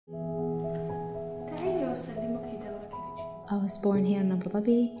I was born here in Abu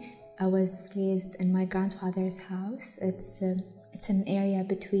Dhabi. I was raised in my grandfather's house. It's an area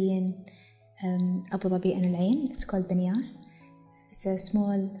between Abu Dhabi and Al Ain. It's called Banias. It's a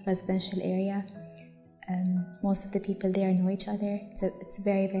small residential area. Most of the people there know each other. It's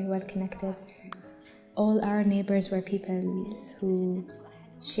very, very well connected. All our neighbors were people who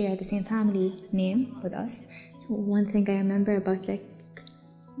share the same family name with us. One thing I remember about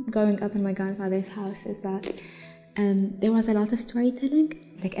growing up in my grandfather's house is that there was a lot of storytelling.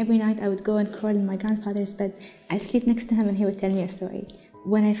 Every night I would go and crawl in my grandfather's bed. I'd sleep next to him and he would tell me a story.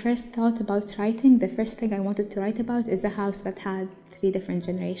 When I first thought about writing, the first thing I wanted to write about is a house that had 3 different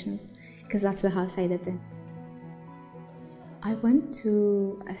generations, because that's the house I lived in. I went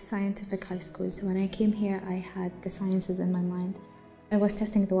to a scientific high school, so when I came here I had the sciences in my mind. I was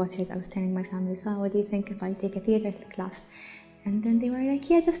testing the waters. I was telling my family, what do you think if I take a theatre class? And then they were like,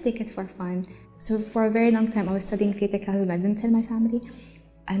 yeah, just take it for fun. So for a very long time I was studying theatre classes, but I didn't tell my family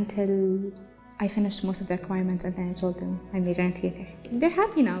until I finished most of the requirements, and then I told them I majored in theatre. They're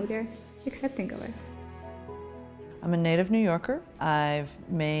happy now, they're accepting of it. I'm a native New Yorker. I've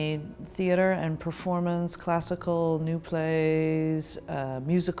made theater and performance, classical, new plays,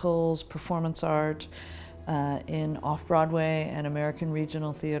 musicals, performance art in off-Broadway and American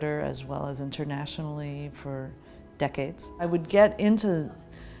regional theater, as well as internationally for decades. I would get into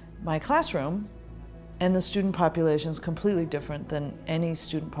my classroom and the student population is completely different than any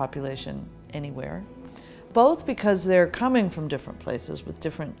student population anywhere, both because they're coming from different places with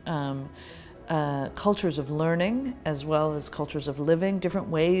different cultures of learning as well as cultures of living, different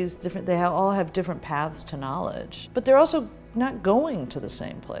ways, they all have different paths to knowledge, but they're also not going to the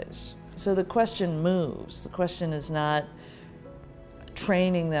same place. So the question moves. The question is not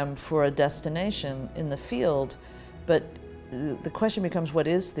training them for a destination in the field, but the question becomes, what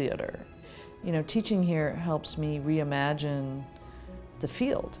is theater? You know, teaching here helps me reimagine the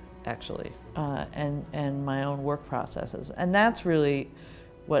field, actually, and my own work processes. And that's really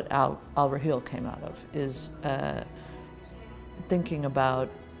what Raheel came out of, is thinking about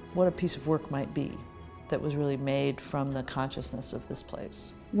what a piece of work might be that was really made from the consciousness of this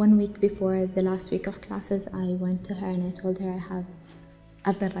place. 1 week before the last week of classes, I went to her and I told her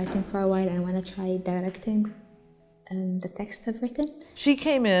I've been writing for a while and I want to try directing the text I've written. She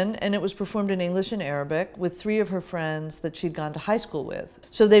came in and it was performed in English and Arabic with 3 of her friends that she'd gone to high school with.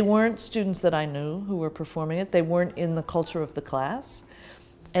 So they weren't students that I knew who were performing it. They weren't in the culture of the class.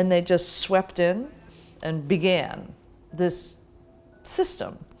 And they just swept in and began this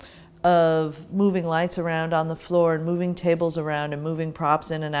system of moving lights around on the floor and moving tables around and moving props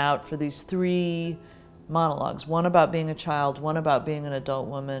in and out for these 3 monologues, one about being a child, one about being an adult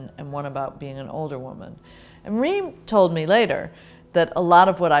woman, and one about being an older woman. And Reem told me later that a lot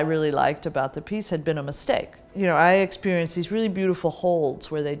of what I really liked about the piece had been a mistake. You know, I experienced these really beautiful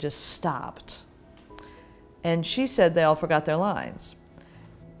holds where they just stopped. And she said they all forgot their lines.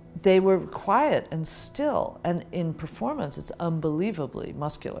 They were quiet and still, and in performance it's unbelievably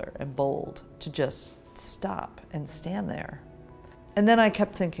muscular and bold to just stop and stand there. And then I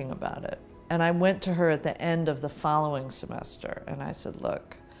kept thinking about it. And I went to her at the end of the following semester and I said,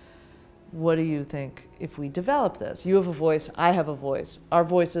 look, what do you think if we develop this? You have a voice, I have a voice. Our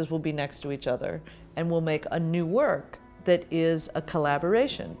voices will be next to each other and we'll make a new work that is a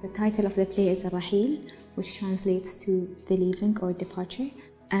collaboration. The title of the play is Raheel, which translates to the leaving or departure.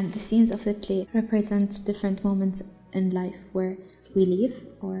 And the scenes of the play represent different moments in life where we leave,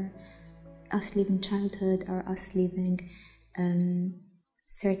 or us leaving childhood, or us leaving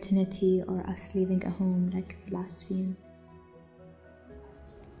certainty, or us leaving a home, like the last scene.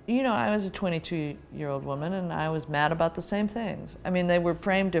 You know, I was a 22-year-old woman and I was mad about the same things. I mean, they were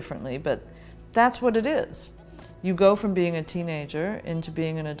framed differently, but that's what it is. You go from being a teenager into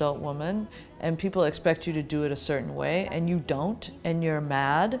being an adult woman, and people expect you to do it a certain way, and you don't, and you're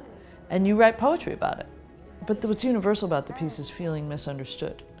mad, and you write poetry about it. But what's universal about the piece is feeling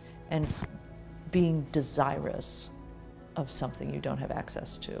misunderstood and being desirous of something you don't have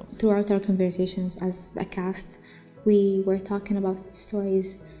access to. Throughout our conversations as a cast, we were talking about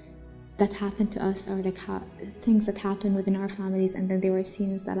stories that happened to us, or like things that happened within our families, and then there were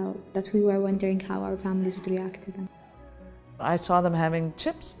scenes that we were wondering how our families would react to them. I saw them having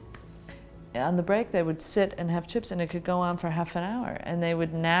chips. On the break they would sit and have chips and it could go on for half an hour, and they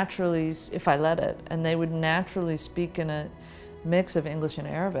would naturally, if I let it, and they would naturally speak in a mix of English and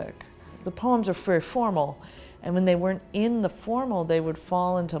Arabic. The poems are very formal, and when they weren't in the formal they would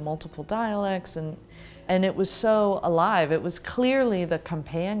fall into multiple dialects, and it was so alive. It was clearly the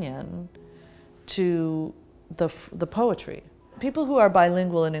companion to the poetry. people who are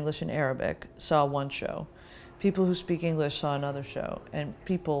bilingual in English and Arabic saw one show. People who speak English saw another show. And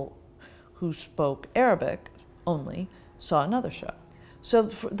people who spoke Arabic only saw another show. So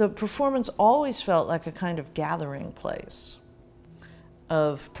the performance always felt like a kind of gathering place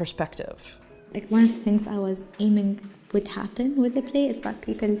of perspective. Like one of the things I was aiming would happen with the play is that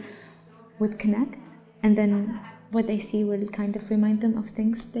people would connect, and then what they see will kind of remind them of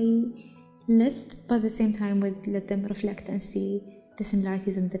things they lived, but at the same time would let them reflect and see the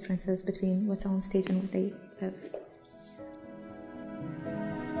similarities and differences between what's on stage and what they live.